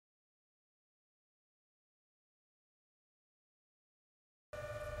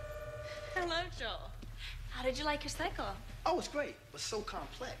Hello, Joel. How did you like your cycle? Oh, it's great, but so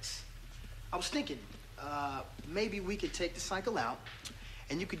complex. I was thinking, maybe we could take the cycle out,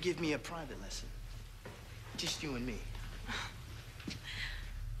 and you could give me a private lesson. Just you and me.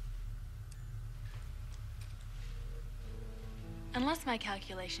 Unless my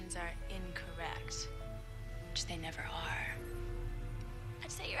calculations are incorrect, which they never are,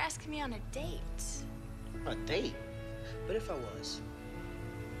 I'd say you're asking me on a date. A date? But if I was,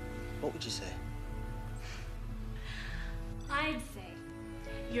 what would you say? I'd say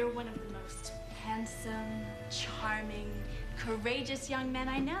you're one of the most handsome, charming, courageous young men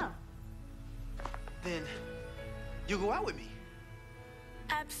I know. Then you'll go out with me.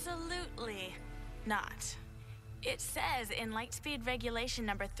 Absolutely not. It says in Lightspeed regulation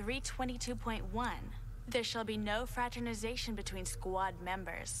number 322.1, there shall be no fraternization between squad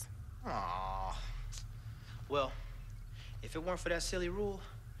members. Aww. Well, if it weren't for that silly rule,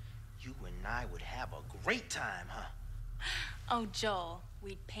 you and I would have a great time, huh? Oh, Joel,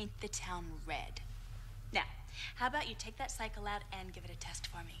 we'd paint the town red. Now, how about you take that cycle out and give it a test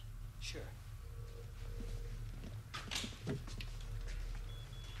for me? Sure.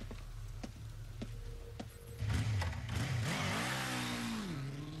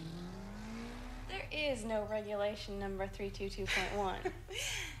 There is no regulation number 322.1.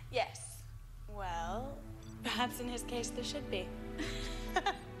 Yes. Well, perhaps in his case there should be.